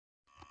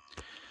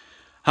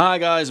Hi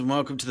guys, and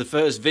welcome to the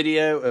first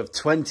video of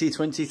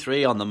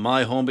 2023 on the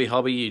My Hornby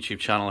Hobby YouTube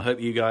channel. I hope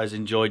you guys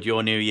enjoyed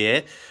your new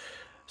year.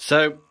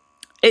 So,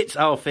 it's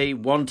Alfie,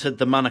 wanted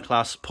the manor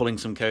class pulling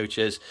some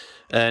coaches,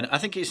 and I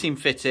think it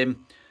seemed fitting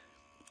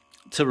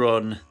to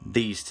run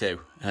these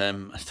two.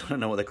 I still don't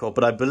know what they're called,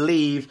 but I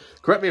believe,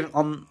 correct me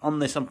on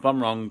this if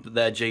I'm wrong, but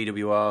they're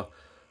GWR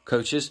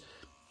coaches.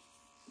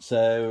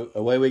 So,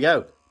 away we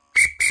go.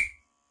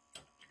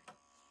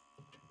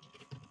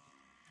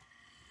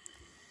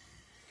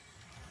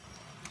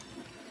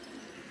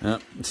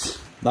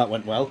 That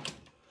went well.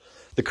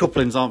 The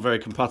couplings aren't very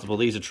compatible.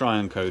 These are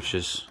Tryon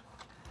coaches.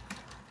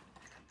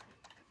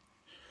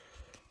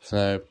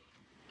 So,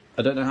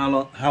 I don't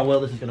know how well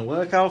this is going to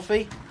work,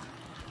 Alfie.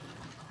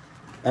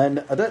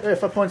 And I don't know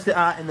if I pointed it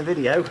out in the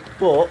video,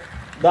 but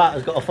that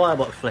has got a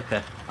firebox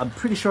flicker. I'm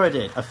pretty sure I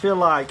did. I feel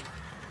like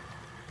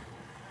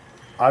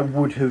I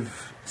would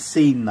have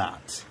seen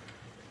that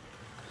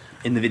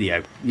in the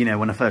video, you know,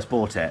 when I first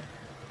bought it.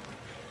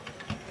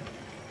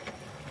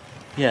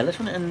 Yeah, let's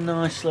run it at a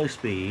nice slow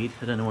speed.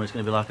 I don't know what it's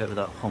going to be like over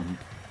that hump.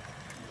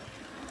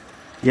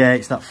 Yeah,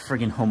 it's that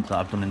frigging hump that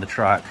I've done in the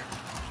track.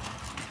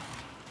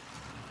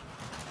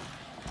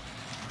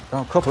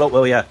 Oh, couple up,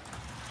 will ya?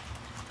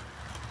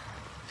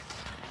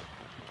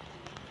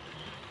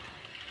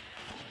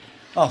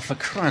 Oh, for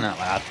crying out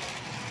loud.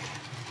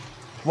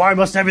 Why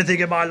must everything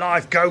in my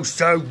life go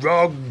so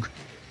wrong?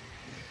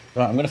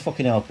 Right, I'm going to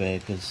fucking help here,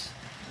 because...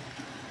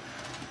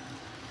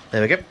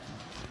 There we go.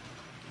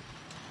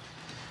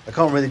 I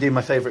can't really do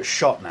my favourite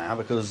shot now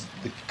because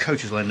the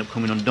coaches will end up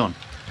coming undone.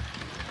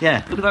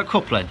 Yeah, look at that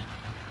coupling.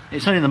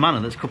 It's only the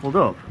manor that's coupled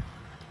up.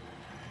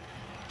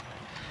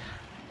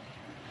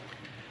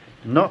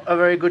 Not a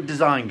very good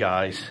design,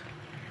 guys.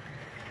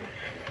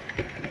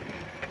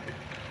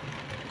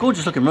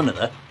 Gorgeous looking runner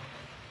there.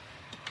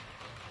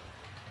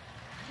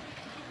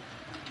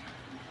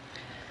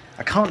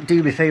 I can't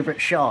do my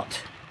favourite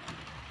shot.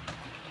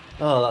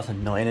 Oh, that's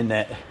annoying, isn't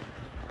it?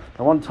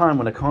 The one time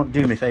when I can't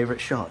do my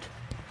favourite shot.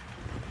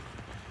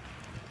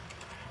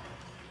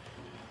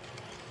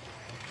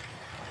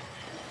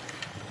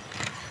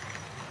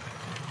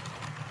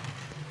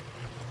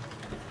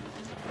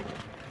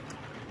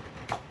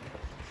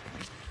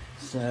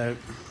 So,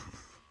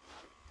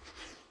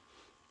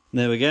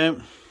 there we go.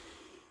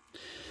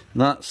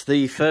 That's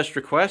the first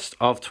request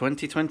of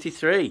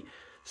 2023.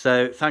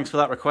 So, thanks for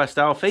that request,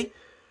 Alfie.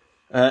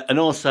 And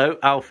also,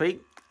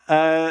 Alfie,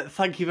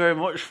 thank you very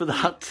much for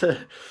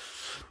that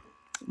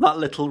that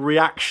little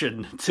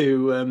reaction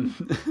to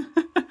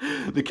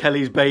the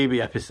Kelly's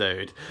Baby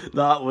episode.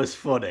 That was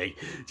funny.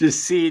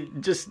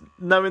 Just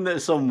knowing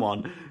that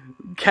someone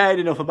cared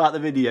enough about the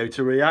video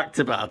to react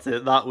about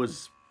it, that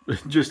was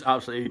just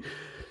absolutely...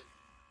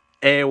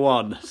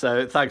 A1,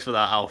 so thanks for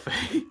that,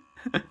 Alfie.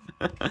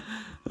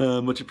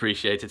 Much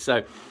appreciated.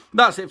 So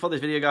that's it for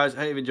this video, guys. I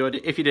hope you enjoyed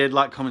it. If you did,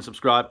 like, comment,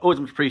 subscribe. Always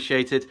much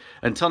appreciated.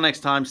 Until next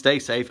time, stay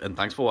safe and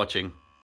thanks for watching.